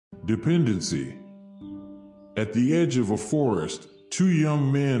Dependency. At the edge of a forest, two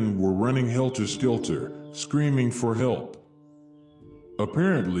young men were running helter-skelter, screaming for help.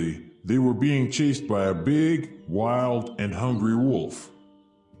 Apparently, they were being chased by a big, wild, and hungry wolf.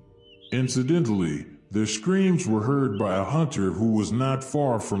 Incidentally, their screams were heard by a hunter who was not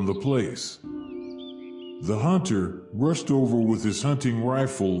far from the place. The hunter rushed over with his hunting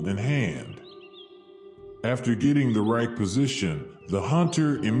rifle in hand. After getting the right position, the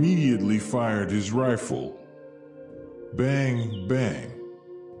hunter immediately fired his rifle. Bang, bang.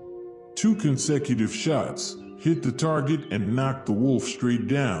 Two consecutive shots hit the target and knocked the wolf straight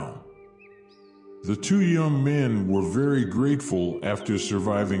down. The two young men were very grateful after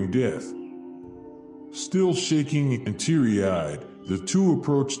surviving death. Still shaking and teary-eyed, the two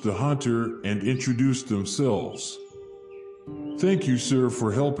approached the hunter and introduced themselves. "Thank you, sir,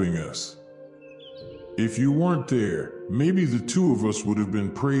 for helping us. If you weren't there, maybe the two of us would have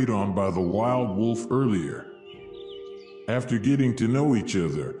been preyed on by the wild wolf earlier." After getting to know each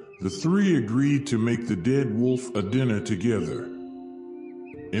other, the three agreed to make the dead wolf a dinner together.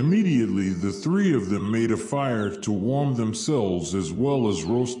 Immediately, the three of them made a fire to warm themselves as well as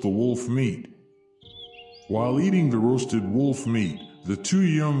roast the wolf meat. While eating the roasted wolf meat, the two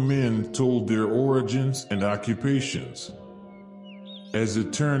young men told their origins and occupations. As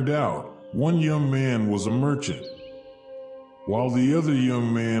it turned out, one young man was a merchant, while the other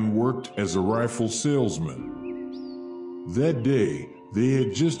young man worked as a rifle salesman. That day, they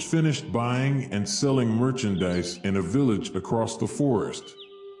had just finished buying and selling merchandise in a village across the forest.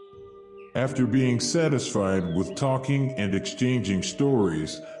 After being satisfied with talking and exchanging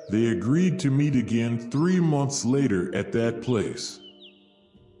stories, they agreed to meet again 3 months later at that place.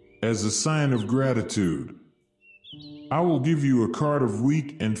 As a sign of gratitude, "I will give you a cart of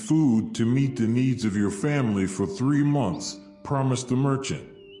wheat and food to meet the needs of your family for 3 months," promised the merchant.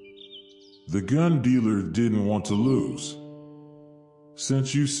 The gun dealer didn't want to lose.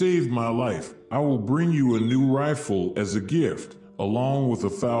 "Since you saved my life, I will bring you a new rifle as a gift, along with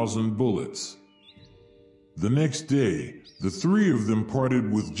 1,000 bullets." The next day, the three of them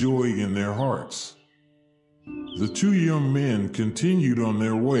parted with joy in their hearts. The two young men continued on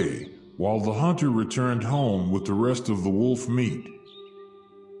their way, while the hunter returned home with the rest of the wolf meat.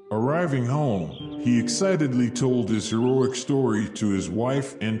 Arriving home, he excitedly told his heroic story to his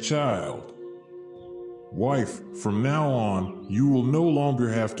wife and child. "Wife, from now on, you will no longer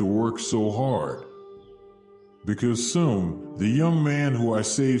have to work so hard. Because soon, the young man who I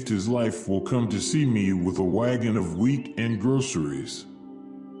saved his life will come to see me with a wagon of wheat and groceries.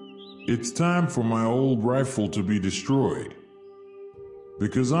 It's time for my old rifle to be destroyed.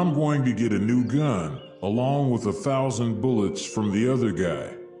 Because I'm going to get a new gun, along with 1,000 bullets from the other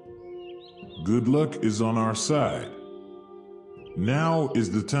guy. Good luck is on our side. Now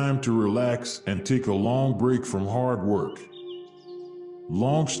is the time to relax and take a long break from hard work."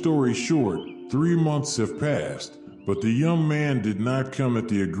 Long story short, 3 months have passed, but the young man did not come at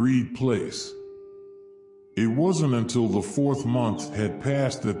the agreed place. It wasn't until the 4th month had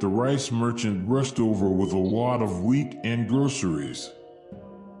passed that the rice merchant rushed over with a wad of wheat and groceries.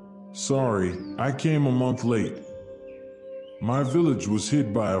 "Sorry, I came a month late. My village was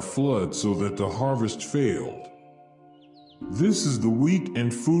hit by a flood so that the harvest failed. This is the wheat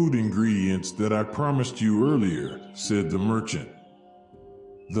and food ingredients that I promised you earlier," said the merchant.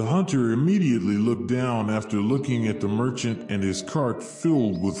 The hunter immediately looked down after looking at the merchant and his cart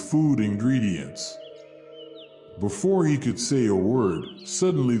filled with food ingredients. Before he could say a word,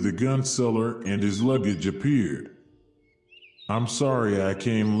 suddenly the gun seller and his luggage appeared. "I'm sorry I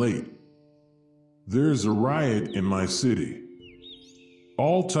came late. There's a riot in my city.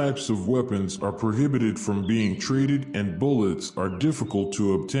 All types of weapons are prohibited from being traded and bullets are difficult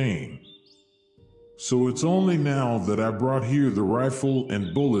to obtain. So it's only now that I brought here the rifle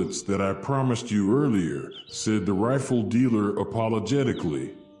and bullets that I promised you earlier," said the rifle dealer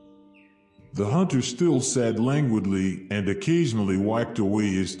apologetically. The hunter still sat languidly and occasionally wiped away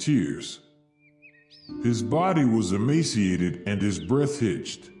his tears. His body was emaciated and his breath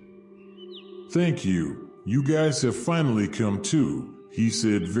hitched. "Thank you, you guys have finally come too," he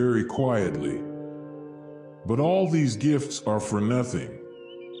said very quietly. "But all these gifts are for nothing.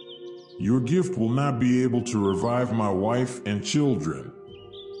 Your gift will not be able to revive my wife and children.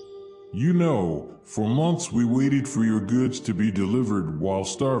 You know, for months we waited for your goods to be delivered while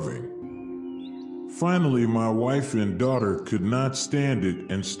starving. Finally, my wife and daughter could not stand it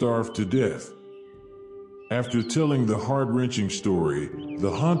and starved to death." After telling the heart-wrenching story,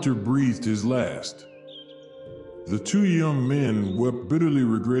 the hunter breathed his last. The two young men wept bitterly,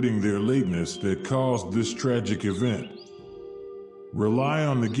 regretting their lateness that caused this tragic event. rely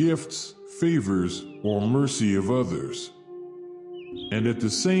on the gifts, favors, or mercy of others. And at the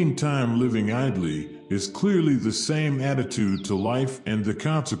same time, living idly is clearly the same attitude to life, and the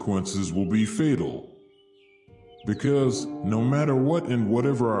consequences will be fatal. Because no matter what and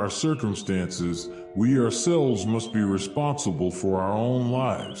whatever our circumstances, we ourselves must be responsible for our own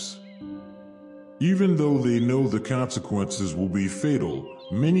lives. Even though they know the consequences will be fatal,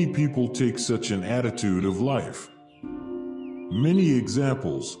 many people take such an attitude of life. Many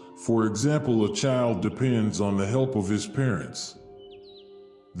examples. For example, a child depends on the help of his parents.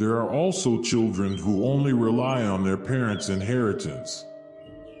 There are also children who only rely on their parents' inheritance.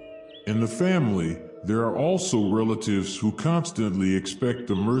 In the family, there are also relatives who constantly expect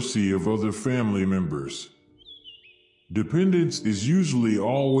the mercy of other family members. Dependence is usually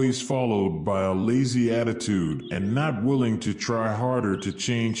always followed by a lazy attitude and not willing to try harder to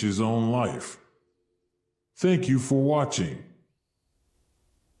change his own life. Thank you for watching.